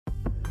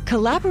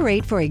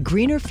Collaborate for a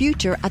greener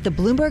future at the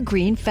Bloomberg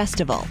Green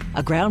Festival,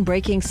 a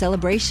groundbreaking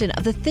celebration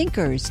of the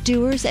thinkers,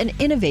 doers, and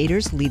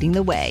innovators leading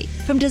the way.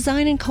 From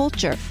design and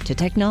culture to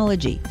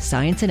technology,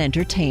 science, and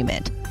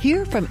entertainment.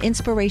 Hear from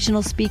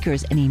inspirational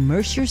speakers and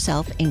immerse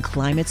yourself in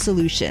climate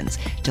solutions.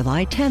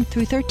 July 10th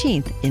through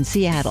 13th in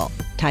Seattle.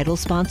 Title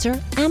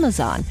sponsor,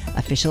 Amazon.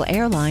 Official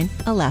airline,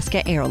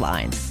 Alaska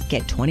Airlines.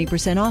 Get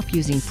 20% off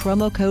using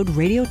promo code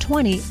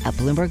radio20 at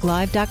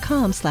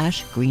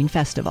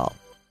bloomberglive.com/greenfestival.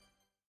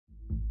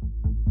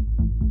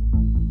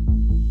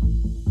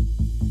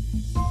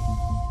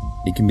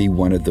 It can be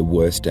one of the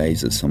worst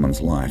days of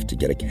someone's life to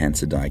get a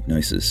cancer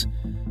diagnosis.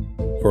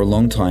 For a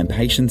long time,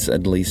 patients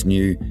at least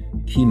knew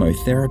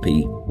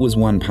chemotherapy was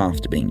one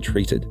path to being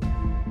treated.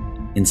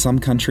 In some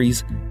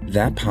countries,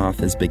 that path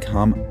has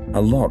become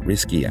a lot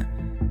riskier.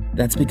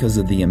 That's because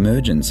of the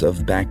emergence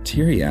of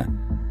bacteria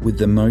with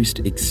the most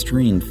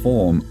extreme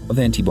form of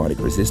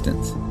antibiotic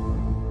resistance.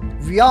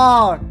 We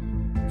are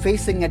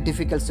facing a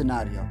difficult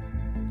scenario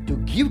to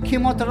give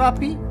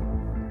chemotherapy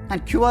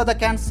and cure the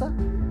cancer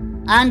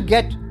and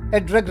get a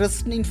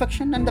drug-resistant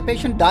infection and the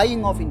patient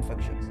dying of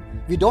infections.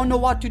 We don't know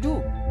what to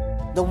do.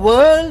 The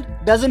world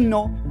doesn't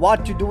know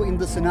what to do in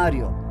this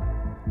scenario.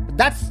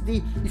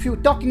 If you're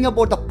talking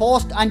about the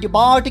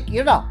post-antibiotic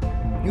era,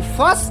 you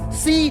first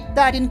see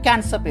that in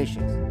cancer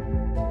patients.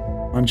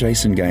 I'm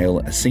Jason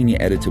Gale, a senior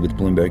editor with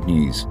Bloomberg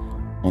News.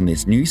 On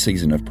this new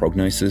season of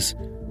Prognosis,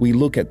 we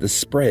look at the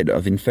spread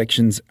of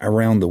infections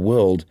around the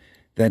world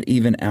that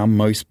even our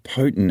most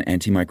potent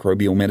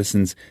antimicrobial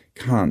medicines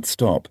can't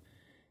stop.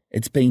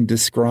 It's been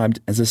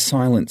described as a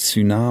silent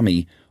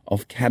tsunami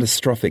of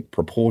catastrophic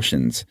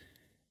proportions,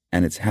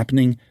 and it's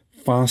happening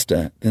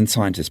faster than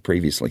scientists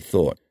previously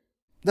thought.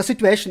 The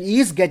situation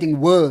is getting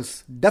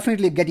worse,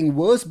 definitely getting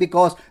worse,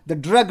 because the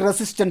drug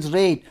resistance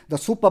rate, the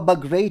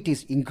superbug rate,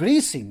 is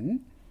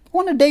increasing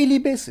on a daily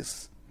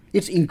basis.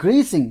 It's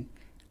increasing.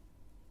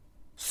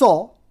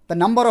 So, the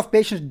number of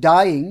patients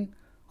dying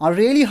are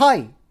really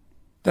high.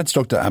 That's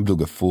Dr. Abdul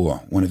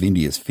Ghafoor, one of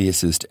India's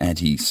fiercest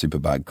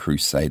anti-superbug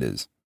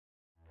crusaders.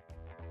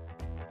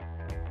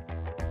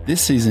 This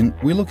season,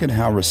 we look at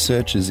how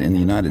researchers in the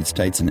United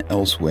States and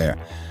elsewhere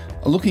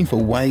are looking for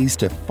ways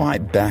to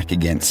fight back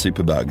against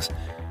superbugs,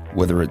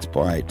 whether it's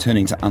by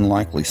turning to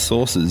unlikely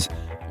sources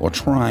or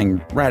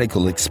trying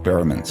radical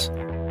experiments.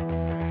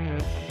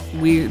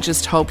 We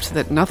just hoped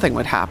that nothing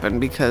would happen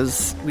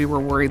because we were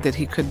worried that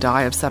he could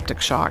die of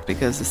septic shock,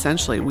 because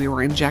essentially we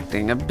were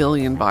injecting 1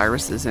 billion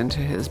viruses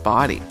into his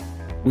body.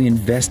 We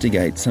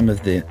investigate some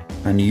of the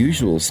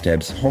unusual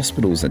steps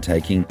hospitals are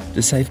taking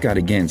to safeguard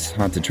against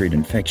hard-to-treat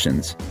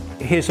infections.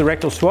 Here's the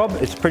rectal swab.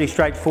 It's pretty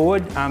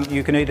straightforward.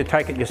 You can either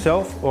take it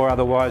yourself or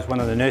otherwise one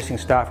of the nursing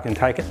staff can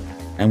take it.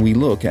 And we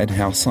look at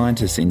how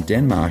scientists in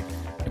Denmark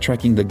are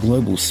tracking the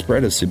global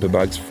spread of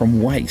superbugs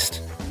from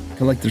waste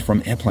collected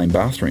from airplane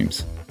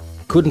bathrooms.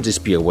 Couldn't this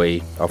be a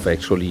way of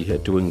actually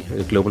doing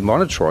global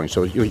monitoring?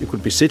 So you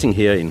could be sitting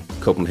here in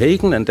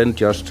Copenhagen and then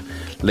just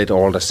let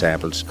all the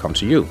samples come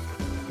to you.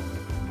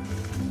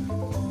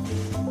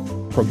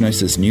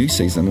 Prognosis new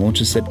season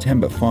launches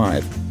September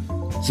 5.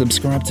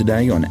 Subscribe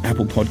today on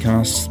Apple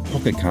Podcasts,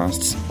 Pocket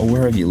Casts, or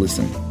wherever you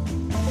listen.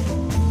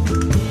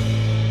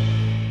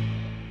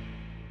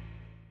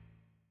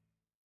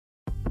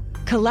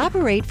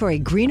 Collaborate for a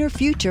greener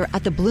future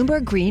at the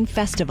Bloomberg Green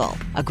Festival,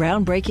 a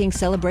groundbreaking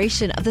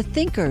celebration of the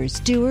thinkers,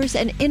 doers,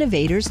 and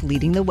innovators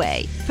leading the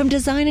way. From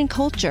design and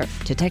culture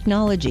to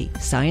technology,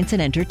 science,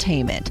 and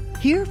entertainment.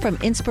 Hear from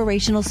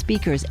inspirational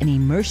speakers and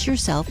immerse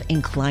yourself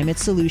in climate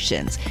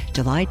solutions.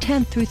 July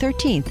 10th through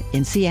 13th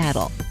in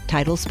Seattle.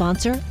 Title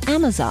sponsor,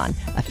 Amazon.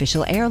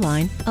 Official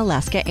airline,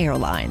 Alaska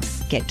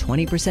Airlines. Get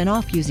 20%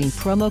 off using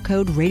promo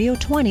code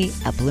radio20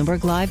 at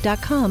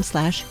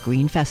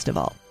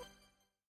bloomberglive.com/greenfestival.